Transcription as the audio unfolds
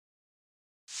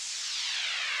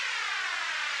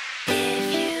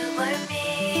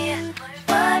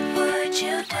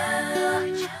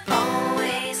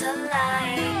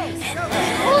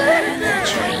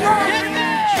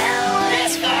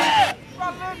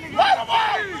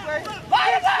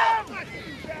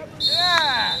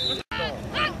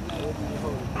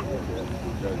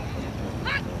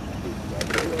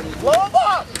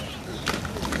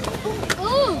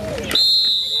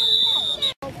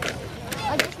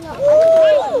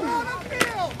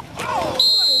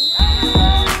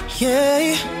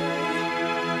Yeah.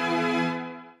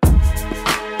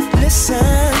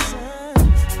 Listen,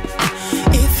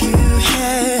 if you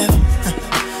have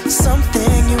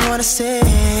something you wanna say,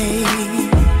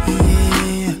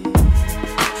 yeah,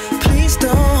 please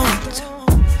don't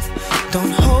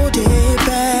hold it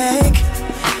back.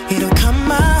 It'll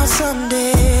come out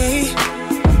someday.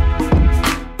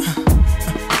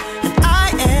 And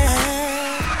I am.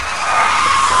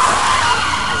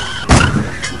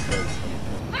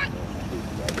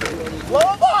 Blow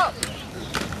him up!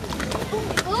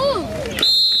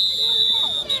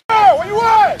 Hey, where you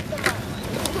at?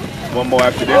 One more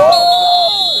after this.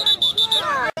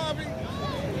 Robbie.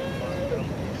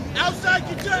 Outside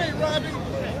your chain, Robbie.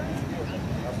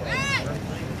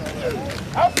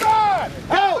 Outside!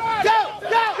 Go! Go!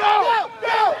 Go! Go!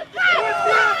 Go!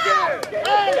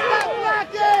 Hey, stop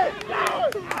blocking!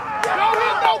 Don't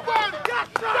hit nobody!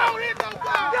 Don't hit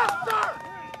nobody! Yes, sir!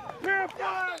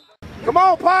 Purify! Come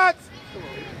on, Potts!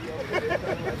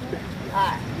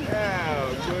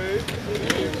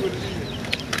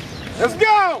 Let's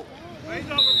go! Face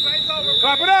over.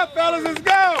 Clap it up, fellas. Let's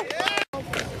go!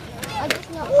 There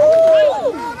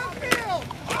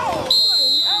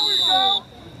we go!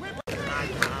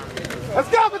 Let's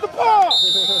go with the ball!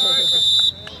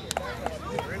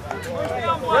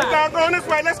 Let's go, going this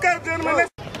way. Let's go, gentlemen.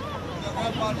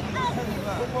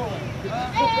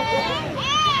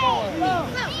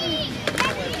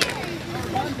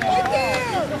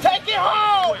 Let's take it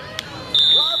home!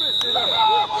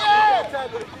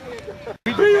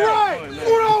 Be right!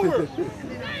 Scoot over!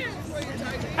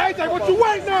 AJ, what you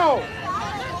waiting on?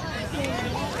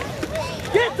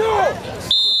 Get to him!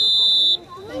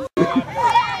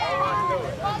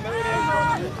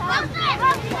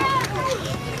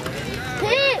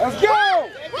 Let's go!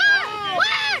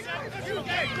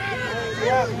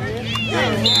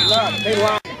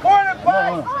 Corner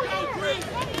play!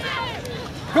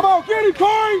 Come on, get him,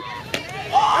 Corey!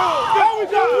 Now we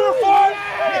got your fight!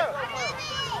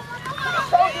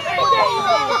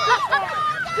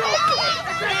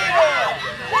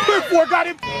 Big boy got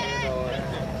him!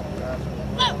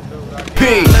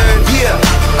 Yeah,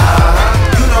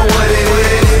 you know what it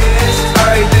is.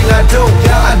 Everything I do,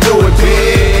 yeah, I do